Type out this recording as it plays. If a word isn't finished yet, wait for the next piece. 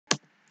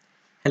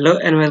Hello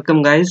and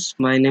welcome guys,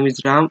 my name is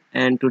Ram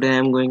and today I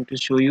am going to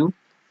show you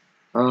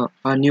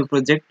a new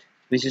project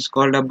which is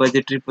called a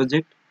budgetary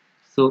project.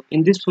 So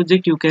in this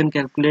project you can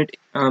calculate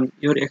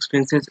your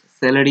expenses,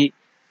 salary,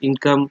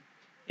 income,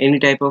 any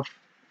type of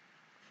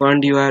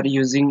fund you are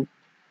using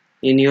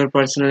in your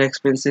personal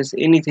expenses,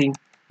 anything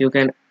you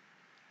can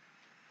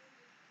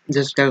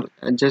just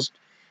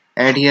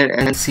add here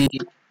and see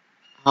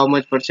how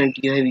much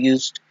percent you have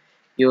used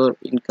your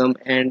income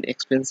and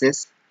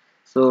expenses.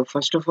 So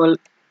first of all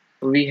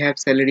we have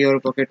salary or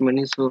pocket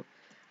money, so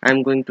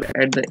I'm going to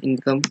add the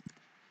income.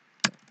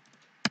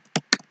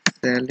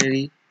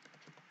 Salary,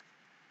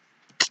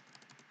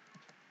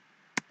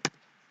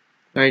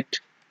 right?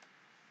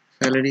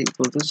 Salary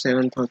equal to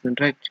 7,000,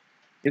 right?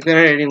 You can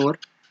add any more.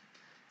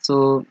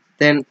 So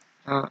then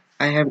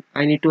I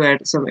need to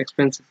add some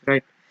expenses,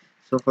 right?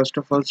 So first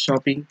of all,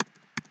 shopping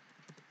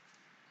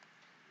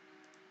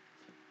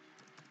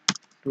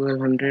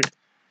 1200.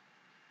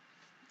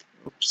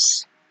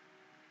 Oops.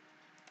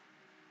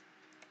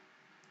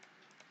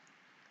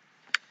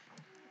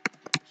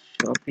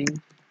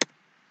 Shopping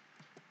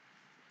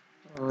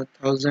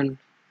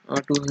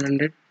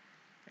 1200,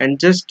 and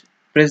just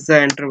press the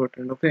enter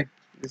button. Okay,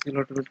 this will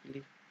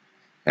automatically,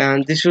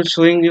 and this will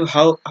showing you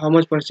how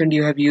much percent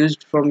you have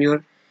used from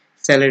your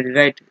salary,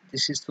 right?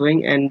 This is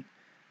showing, and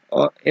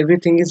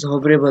everything is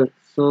hoverable,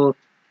 so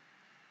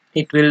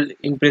it will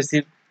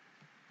impressive,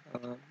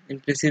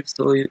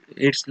 so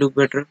it's look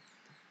better.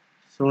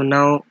 So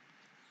now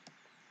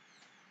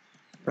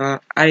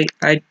I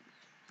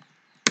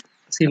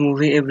see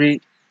movie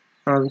every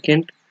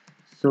weekend.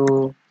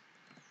 So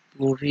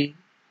movie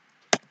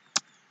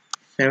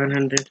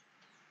 700,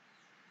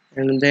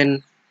 and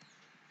then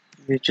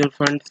mutual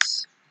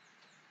funds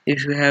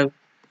if you have.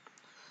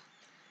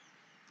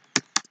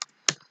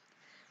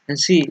 And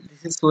see,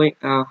 this is showing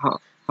how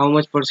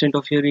much percent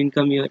of your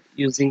income you are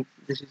using.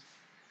 This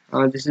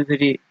is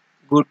very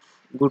good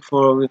good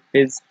for a web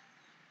page.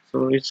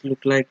 So it's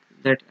look like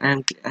that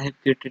I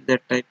have created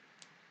that type.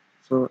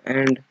 So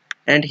and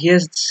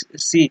here's,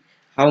 see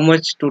how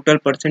much total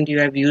percent you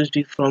have used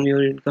from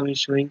your income is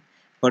showing.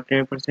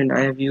 49%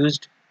 I have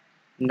used.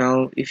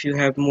 Now if you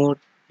have more,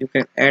 you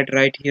can add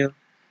right here,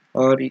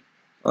 or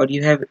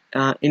you have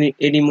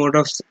any mode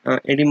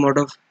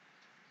of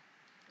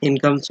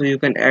income, so you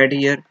can add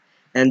here,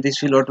 and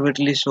this will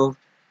automatically show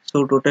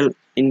total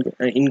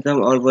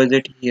income or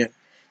budget here.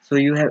 So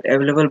you have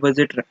available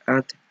budget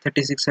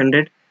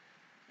 3600,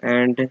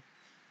 and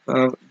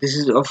this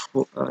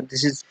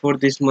is for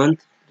this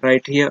month.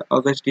 Right here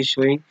August is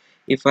showing.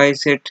 If I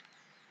set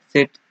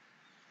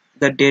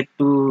the date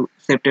to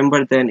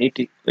September, then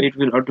it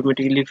will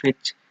automatically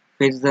fetch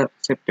the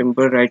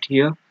September right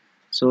here.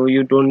 So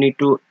you don't need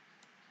to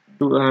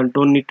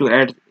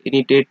add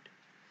any date.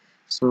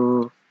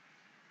 So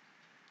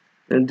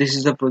this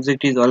is the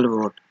project is all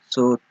about.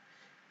 So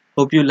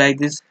hope you like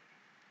this.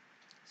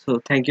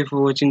 So thank you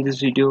for watching this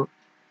video.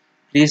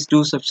 Please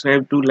do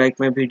subscribe to like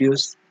my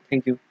videos.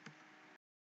 Thank you.